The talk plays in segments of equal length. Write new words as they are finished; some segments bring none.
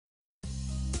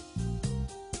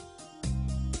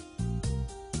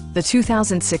the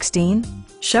 2016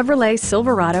 Chevrolet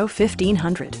Silverado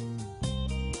 1500.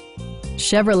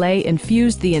 Chevrolet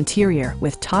infused the interior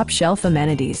with top-shelf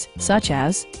amenities such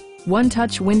as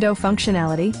one-touch window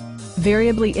functionality,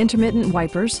 variably intermittent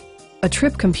wipers, a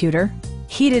trip computer,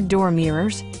 heated door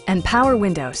mirrors, and power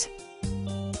windows.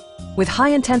 With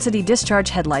high-intensity discharge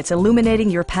headlights illuminating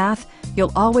your path,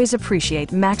 you'll always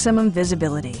appreciate maximum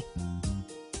visibility.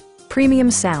 Premium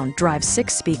sound drives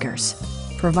 6 speakers,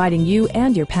 providing you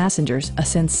and your passengers a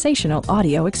sensational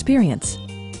audio experience.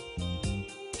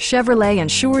 Chevrolet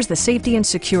ensures the safety and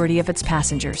security of its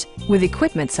passengers with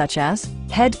equipment such as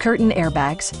head curtain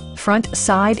airbags, front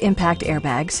side impact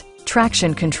airbags,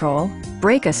 traction control,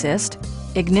 brake assist,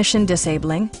 ignition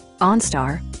disabling,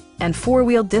 OnStar, and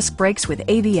 4-wheel disc brakes with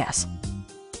ABS.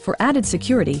 For added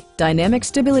security, dynamic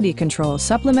stability control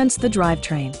supplements the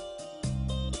drivetrain.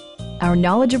 Our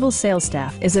knowledgeable sales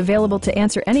staff is available to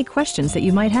answer any questions that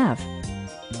you might have.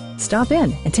 Stop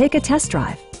in and take a test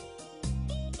drive.